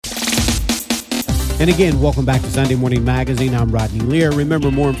And again, welcome back to Sunday Morning Magazine. I'm Rodney Lear.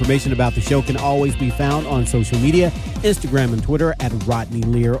 Remember, more information about the show can always be found on social media, Instagram and Twitter at Rodney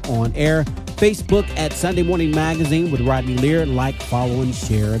Lear on air, Facebook at Sunday Morning Magazine with Rodney Lear. Like, follow, and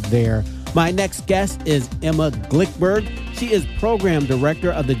share there. My next guest is Emma Glickberg. She is Program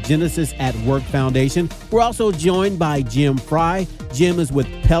Director of the Genesis at Work Foundation. We're also joined by Jim Fry. Jim is with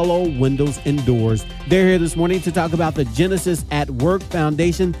Pella Windows and Doors. They're here this morning to talk about the Genesis at Work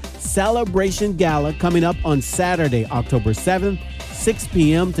Foundation Celebration Gala coming up on Saturday, October 7th, 6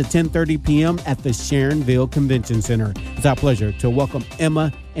 p.m. to 10:30 p.m. at the Sharonville Convention Center. It's our pleasure to welcome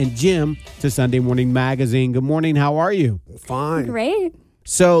Emma and Jim to Sunday Morning Magazine. Good morning. How are you? Fine. Great.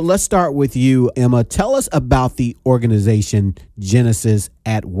 So let's start with you, Emma. Tell us about the organization Genesis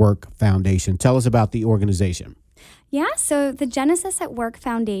at Work Foundation. Tell us about the organization. Yeah, so the Genesis at Work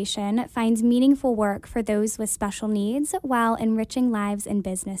Foundation finds meaningful work for those with special needs while enriching lives and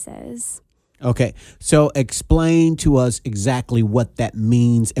businesses. Okay, so explain to us exactly what that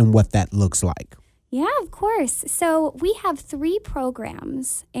means and what that looks like. Yeah, of course. So we have 3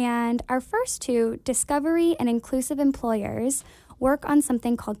 programs, and our first 2, Discovery and Inclusive Employers, work on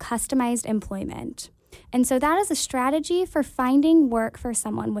something called customized employment. And so that is a strategy for finding work for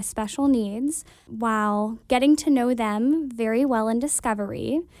someone with special needs while getting to know them very well in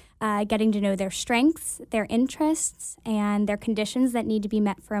Discovery, getting to know their strengths, their interests, and their conditions that need to be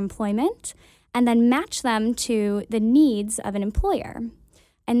met for employment, and then match them to the needs of an employer.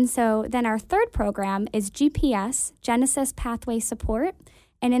 And so then our third program is GPS, Genesis Pathway Support.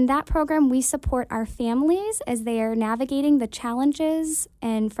 And in that program, we support our families as they are navigating the challenges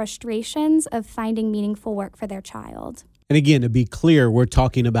and frustrations of finding meaningful work for their child. And again, to be clear, we're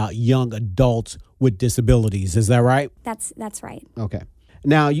talking about young adults with disabilities. Is that right? That's right. Okay.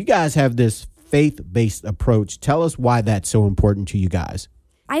 Now, you guys have this faith-based approach. Tell us why that's so important to you guys.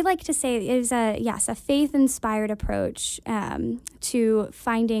 I like to say it is a faith-inspired approach to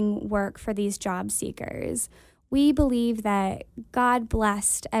finding work for these job seekers. We believe that God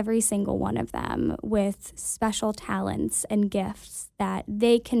blessed every single one of them with special talents and gifts that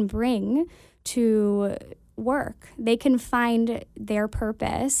they can bring to work. They can find their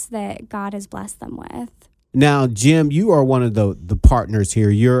purpose that God has blessed them with. Now, Jim, you are one of the partners here.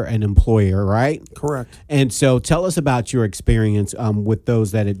 You're an employer, right? Correct. And so tell us about your experience with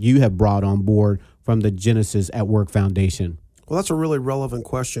those that you have brought on board from the Genesis at Work Foundation. Well, that's a really relevant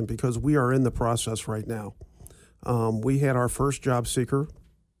question because we are in the process right now. We had our first job seeker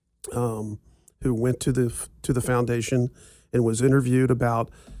who went to the foundation and was interviewed about,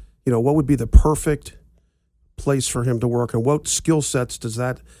 what would be the perfect place for him to work and what skill sets does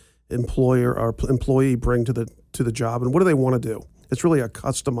that employer or employee bring to the job and what do they want to do? It's really a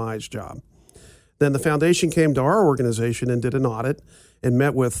customized job. Then the foundation came to our organization and did an audit and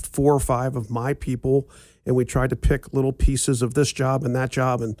met with 4 or 5 of my people, and we tried to pick little pieces of this job and that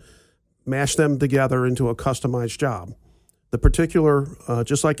job and mash them together into a customized job. The particular,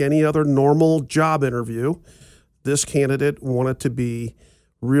 just like any other normal job interview, this candidate wanted to be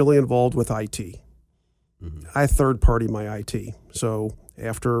really involved with IT. Mm-hmm. I third-party my IT. So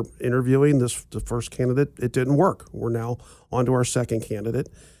after interviewing the first candidate, it didn't work. We're now on to our second candidate,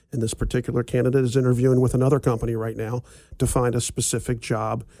 and this particular candidate is interviewing with another company right now to find a specific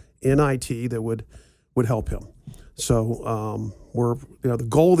job in IT that would help him. So the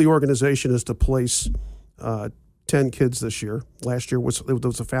goal of the organization is to place 10 kids this year. Last year was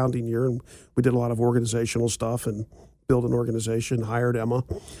a founding year, and we did a lot of organizational stuff and built an organization, hired Emma,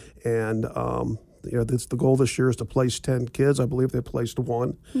 and the goal this year is to place 10 kids. I believe they placed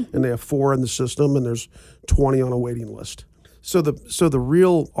 1, and they have 4 in the system, and there's 20 on a waiting list. So the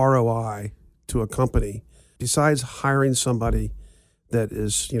real ROI to a company, besides hiring somebody that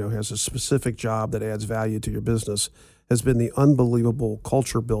is, has a specific job that adds value to your business, has been the unbelievable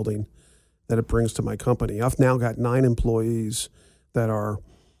culture building that it brings to my company. I've now got 9 employees that are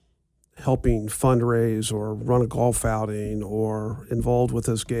helping fundraise or run a golf outing or involved with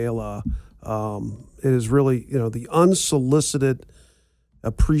this gala. It is really, the unsolicited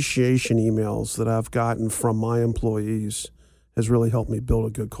appreciation emails that I've gotten from my employees has really helped me build a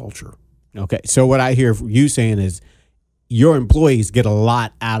good culture. Okay, so what I hear you saying is your employees get a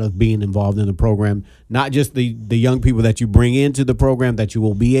lot out of being involved in the program, not just the young people that you bring into the program that you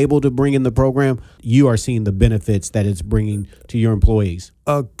will be able to bring in the program. You are seeing the benefits that it's bringing to your employees.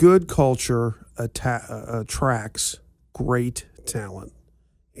 A good culture attracts great talent,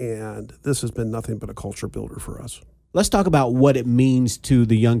 and this has been nothing but a culture builder for us. Let's talk about what it means to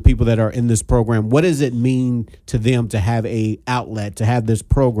the young people that are in this program. What does it mean to them to have a outlet, to have this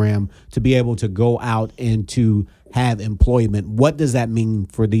program, to be able to go out and to have employment. What does that mean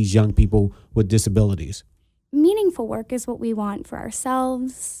for these young people with disabilities? Meaningful work is what we want for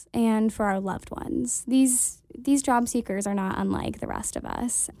ourselves and for our loved ones. These job seekers are not unlike the rest of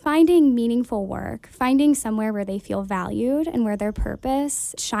us. Finding meaningful work, finding somewhere where they feel valued and where their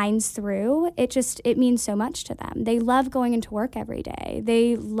purpose shines through, it means so much to them. They love going into work every day.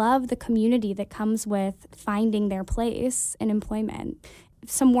 They love the community that comes with finding their place in employment.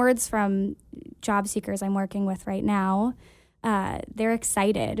 Some words from job seekers I'm working with right now. They're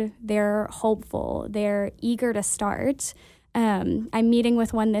excited, they're hopeful, they're eager to start. I'm meeting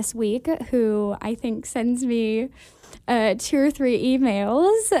with one this week who I think sends me 2 or 3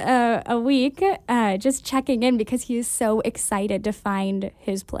 emails a week just checking in because he is so excited to find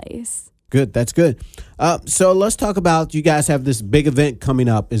his place. Good, that's good. So let's talk about, you guys have this big event coming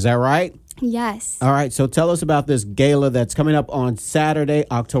up, is that right? Yes. All right, so tell us about this gala that's coming up on Saturday,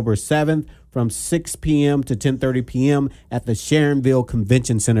 October 7th from 6 p.m. to 10:30 p.m. at the Sharonville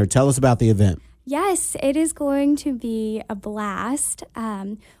Convention Center. Tell us about the event. Yes, it is going to be a blast.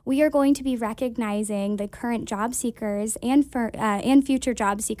 We are going to be recognizing the current job seekers and future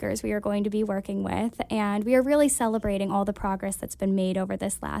job seekers we are going to be working with, and we are really celebrating all the progress that's been made over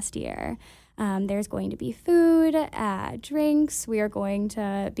this last year. There's going to be food, drinks. We are going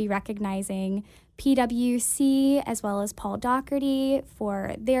to be recognizing PwC as well as Paul Daugherty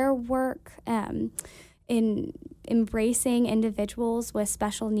for their work in embracing individuals with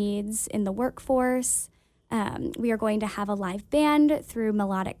special needs in the workforce. We are going to have a live band through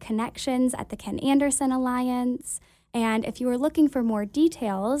Melodic Connections at the Ken Anderson Alliance. And if you are looking for more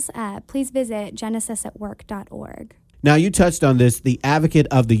details, please visit genesisatwork.org. Now, you touched on this, the Advocate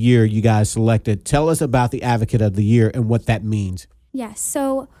of the Year you guys selected. Tell us about the Advocate of the Year and what that means. Yes,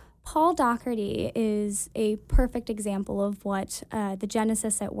 so Paul Daugherty is a perfect example of what the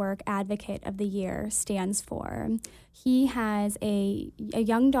Genesis at Work Advocate of the Year stands for. He has a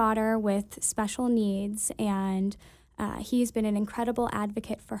young daughter with special needs, and he's been an incredible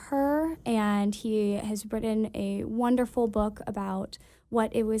advocate for her, and he has written a wonderful book about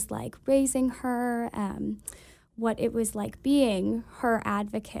what it was like raising her, what it was like being her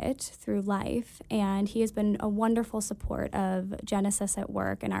advocate through life, and he has been a wonderful support of Genesis at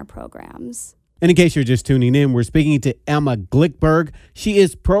Work and our programs. And in case you're just tuning in, we're speaking to Emma Glickberg. She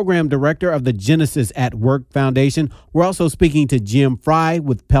is Program Director of the Genesis at Work Foundation. We're also speaking to Jim Fry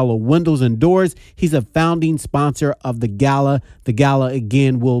with Pella Windows and Doors. He's a founding sponsor of the gala. The gala,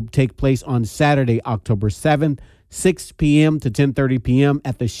 again, will take place on Saturday, October 7th, 6 p.m. to 10:30 p.m.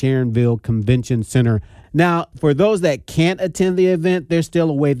 at the Sharonville Convention Center. Now, for those that can't attend the event, there's still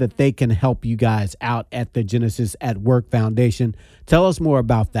a way that they can help you guys out at the Genesis at Work Foundation. Tell us more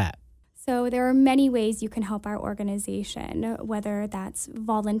about that. So there are many ways you can help our organization, whether that's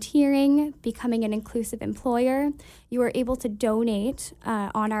volunteering, becoming an inclusive employer. You are able to donate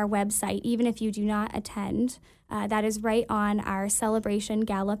on our website, even if you do not attend. That is right on our Celebration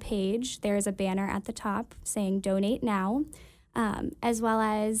Gala page. There is a banner at the top saying Donate Now, as well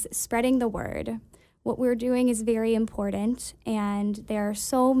as spreading the word. What we're doing is very important, and there are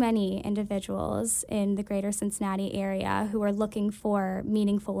so many individuals in the greater Cincinnati area who are looking for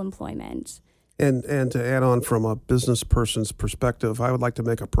meaningful employment. And to add on from a business person's perspective, I would like to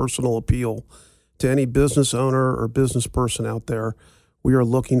make a personal appeal to any business owner or business person out there. We are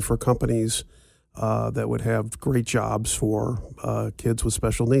looking for companies that would have great jobs for kids with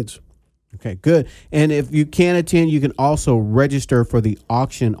special needs. Okay, good. And if you can't attend, you can also register for the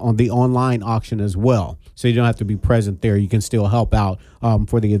auction on the online auction as well. So you don't have to be present there. You can still help out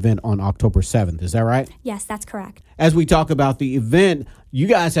for the event on October 7th. Is that right? Yes, that's correct. As we talk about the event, you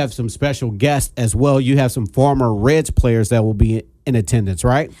guys have some special guests as well. You have some former Reds players that will be in attendance,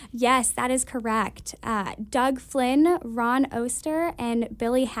 right? Yes, that is correct. Doug Flynn, Ron Oster, and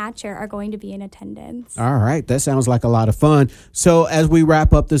Billy Hatcher are going to be in attendance. All right. That sounds like a lot of fun. So as we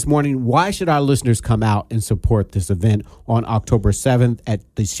wrap up this morning, why should our listeners come out and support this event on October 7th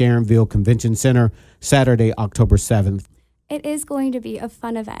at the Sharonville Convention Center, Saturday, October 7th? It is going to be a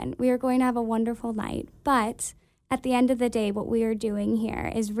fun event. We are going to have a wonderful night, but at the end of the day, what we are doing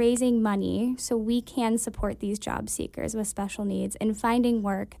here is raising money so we can support these job seekers with special needs and finding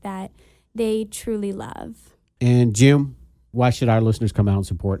work that they truly love. And Jim, why should our listeners come out and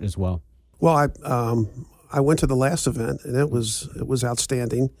support as well? Well, I went to the last event, and it was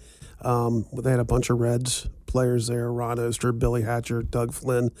outstanding. They had a bunch of Reds players there: Ron Oster, Billy Hatcher, Doug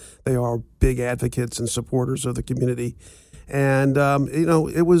Flynn. They are big advocates and supporters of the community, and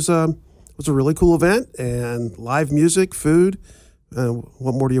it was a really cool event, and live music, food.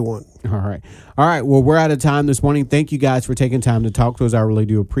 What more do you want? All right. Well, we're out of time this morning. Thank you guys for taking time to talk to us. I really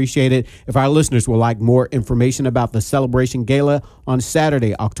do appreciate it. If our listeners would like more information about the Celebration Gala on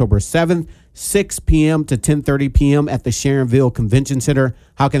Saturday, October 7th, 6 p.m. to 10:30 p.m. at the Sharonville Convention Center,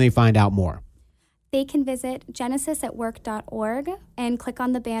 how can they find out more? They can visit genesisatwork.org and click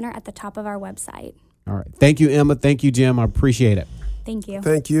on the banner at the top of our website. All right. Thank you, Emma. Thank you, Jim. I appreciate it. Thank you.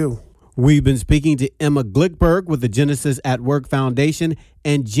 Thank you. We've been speaking to Emma Glickberg with the Genesis at Work Foundation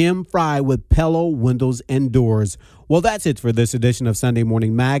and Jim Fry with Pello Windows and Doors. Well, that's it for this edition of Sunday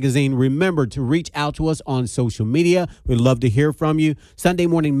Morning Magazine. Remember to reach out to us on social media. We'd love to hear from you. Sunday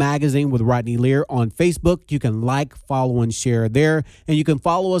Morning Magazine with Rodney Lear on Facebook. You can like, follow, and share there. And you can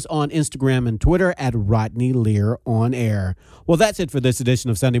follow us on Instagram and Twitter at Rodney Lear on Air. Well, that's it for this edition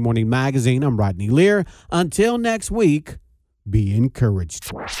of Sunday Morning Magazine. I'm Rodney Lear. Until next week, be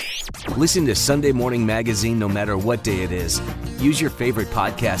encouraged. Listen to Sunday Morning Magazine no matter what day it is. Use your favorite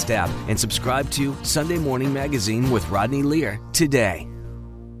podcast app and subscribe to Sunday Morning Magazine with Rodney Lear today.